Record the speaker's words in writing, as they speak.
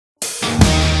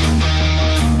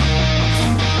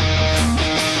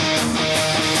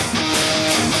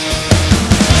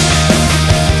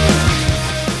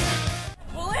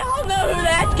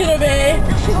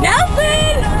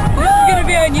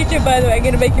on YouTube, by the way. I'm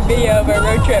gonna make a video of our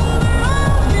road trip.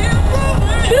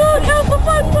 Look, how's the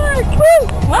fun park? Woo!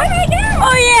 What?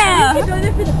 Oh yeah! You can go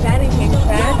there for the batting game,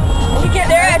 right?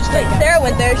 Sarah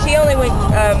went there. She only went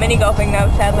mini golfing though,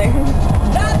 sadly.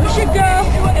 We should go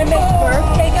and make Burf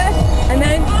take us, and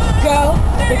then go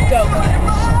to the go kart.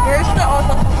 Where's the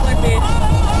awesome beach?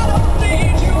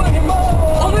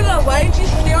 Oh my god, why didn't you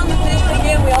steer on the fish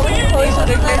again? We always close on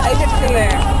the fish. I just see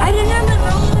there. I didn't have the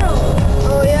roll.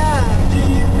 Oh yeah.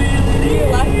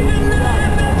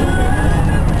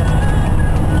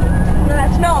 No, that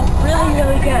smells really,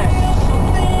 really good.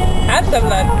 Have some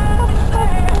then.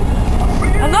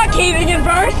 I'm not caving in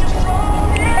first.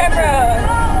 Camera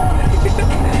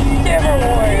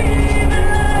ward.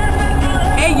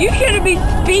 Hey, you shouldn't be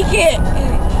speaking.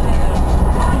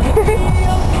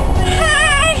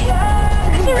 Hi!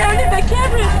 Surrounded by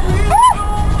cameras.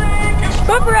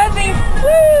 Paparazzi. Woo!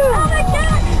 Oh my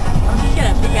god! I'm just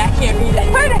gonna be back here and read that.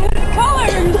 Part of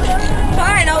HiddenColours.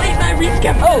 Fine, I'll eat my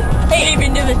recap. Oh, hey,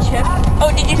 even do the chip. Oh,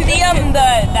 did you see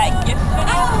that gift?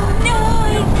 Oh no!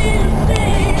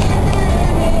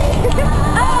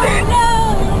 Oh no!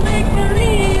 Make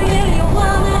believe you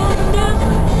wanna know.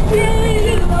 Really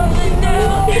you wanna know.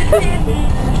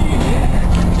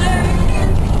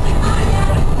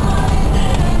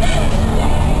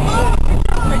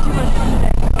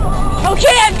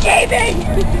 Okay, I'm caving!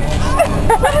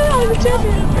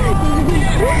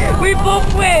 We both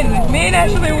win. Me and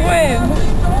Ashley win.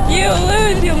 You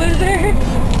lose, you loser.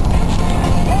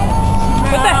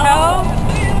 What the hell?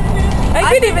 I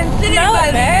couldn't even smell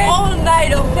it, man. All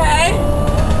night, okay?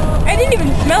 I didn't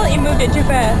even smell it. You moved it too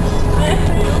fast.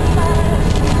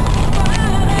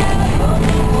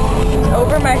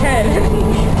 Over my head.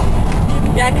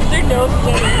 Yeah, because their nose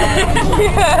is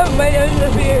Yeah, my nose is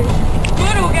up here.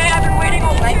 good, okay? I've been waiting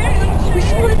all night. We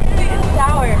should put it in the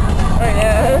shower. I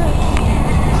know.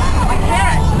 I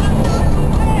can't.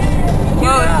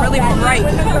 Whoa, it's really bright.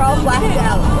 We're all blacked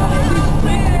out.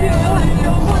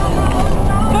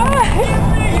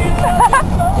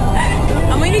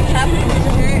 I'm waiting Capricorn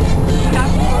here.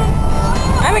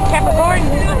 I'm a Capricorn.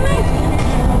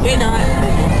 You're not.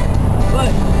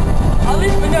 But all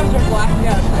these windows are blacked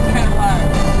out. It's kind of hard.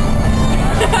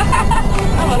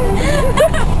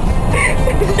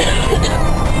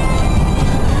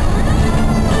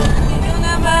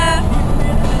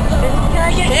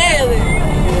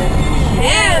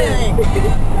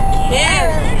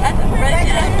 That's a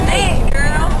precious face,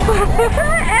 girl.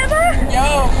 Emma? Yo.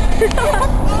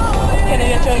 Can I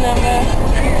get your number?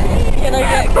 Can I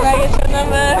get your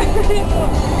number?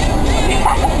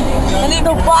 I need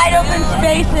the wide open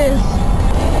spaces.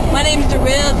 My name's Darrell.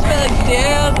 It's spelled like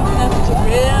Daryl. That's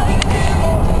Darrell.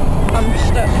 I'm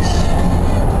stoked.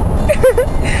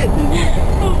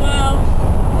 Oh wow.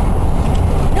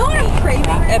 You know what I'm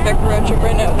craving? Epic road trip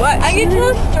right now. What? I can tell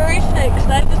a story today because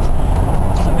I just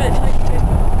submit to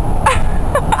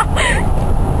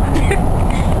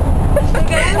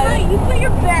Emma, you put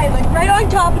your bag like right on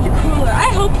top of the cooler.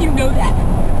 I hope you know that.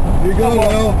 You go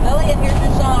now. Elliot, here's the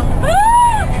song.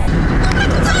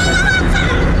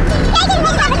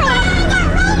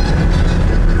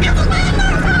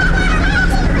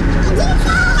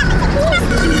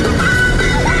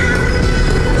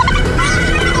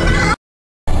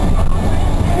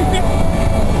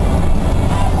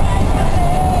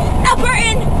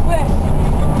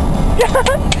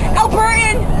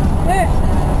 Albertan! Where?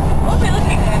 What am I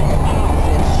looking at?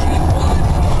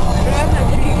 What am I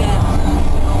looking at?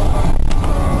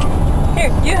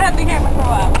 Here, you have the camera for a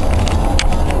while.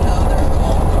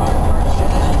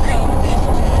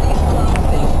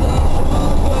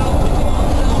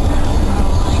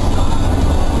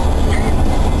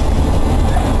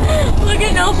 Look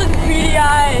at Nelson's greedy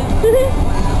eyes.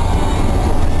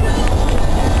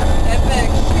 Epic.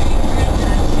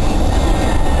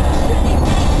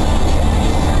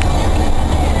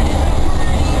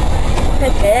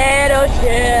 Potato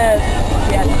chips.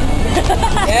 Yeah.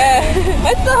 Yeah. I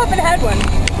still haven't had one.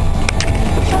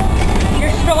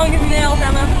 You're strong as nails,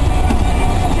 Emma.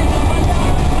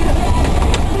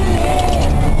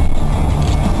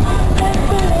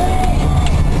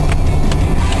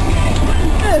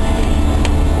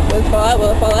 Will it fall out?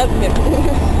 Will it fall out? Yeah.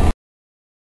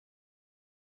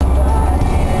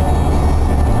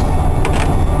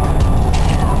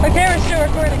 Okay, we're still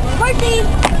recording. Party!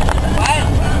 What?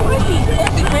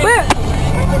 Where?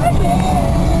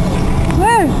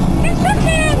 Where? It's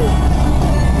cooking!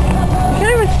 I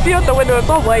can't even see out the window. It's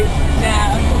all white.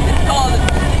 Nah,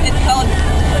 it's called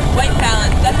white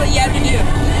balance. That's what you have to do.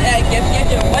 Yeah, you have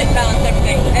to white balance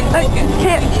everything and I focus.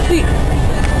 can't see.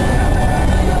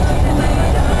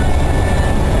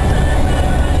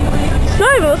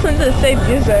 not even listening to the same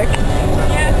music.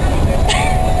 Yeah.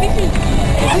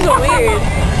 This is weird.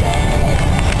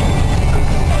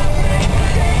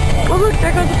 Oh look,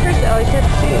 there goes the person. Oh, I can't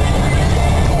see.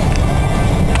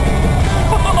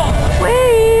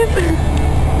 Wave!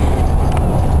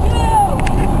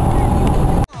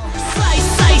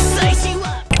 Slice you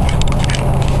up.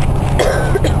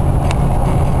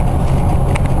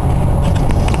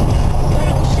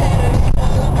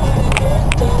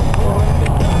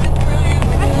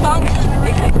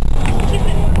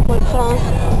 What song?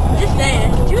 Just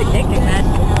saying, it's too addicting, man.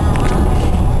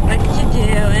 What you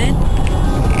doing?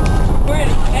 We're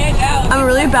gonna hang out. I'm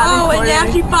really bad at Oh, and now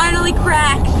recording. she finally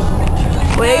cracked.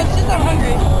 Wait. No, it's just I'm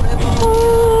hungry.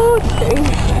 Oh,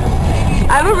 dang.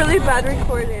 I'm a really bad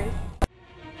recorder.